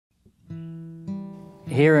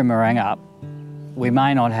Here in Marangup, we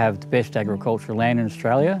may not have the best agricultural land in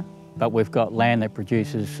Australia, but we've got land that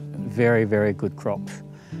produces very, very good crops.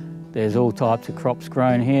 There's all types of crops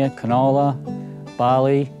grown here: canola,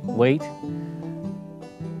 barley, wheat.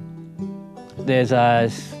 There's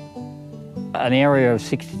an area of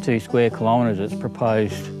 62 square kilometres that's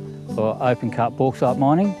proposed for open cut bauxite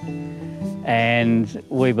mining, and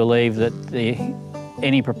we believe that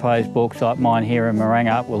any proposed bauxite mine here in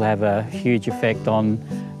Marangup will have a huge effect on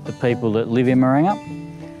the people that live in Marangup.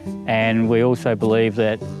 And we also believe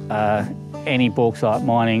that any bauxite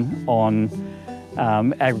mining on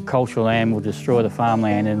agricultural land will destroy the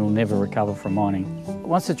farmland and will never recover from mining.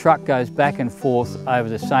 Once the truck goes back and forth over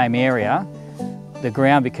the same area, the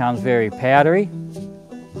ground becomes very powdery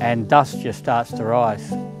and dust just starts to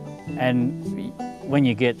rise. And when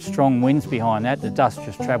you get strong winds behind that, the dust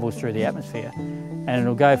just travels through the atmosphere and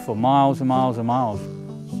it'll go for miles and miles and miles.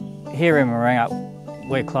 Here in Marangup,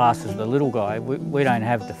 we're classed as the little guy. We don't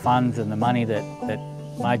have the funds and the money that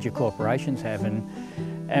major corporations have. And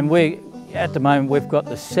at the moment, we've got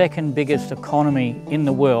the second biggest economy in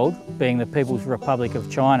the world, being the People's Republic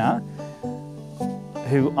of China,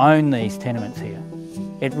 who own these tenements here.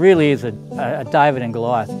 It really is a David and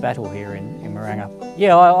Goliath battle here in Marangup.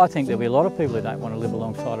 Yeah, I think there'll be a lot of people who don't want to live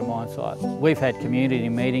alongside a mine site. We've had community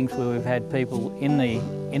meetings where we've had people in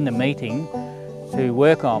the meeting who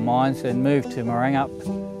work on mines and move to Marangup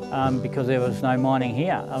because there was no mining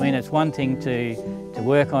here. I mean, it's one thing to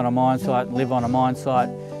work on a mine site and live on a mine site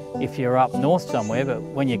if you're up north somewhere, but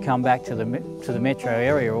when you come back to the metro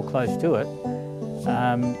area or close to it,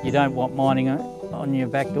 you don't want mining on your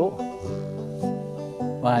back door.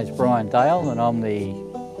 My name's Brian Dale and I'm the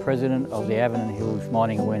President of the Avenant Hills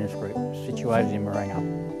Mining Awareness Group, situated in Marangup.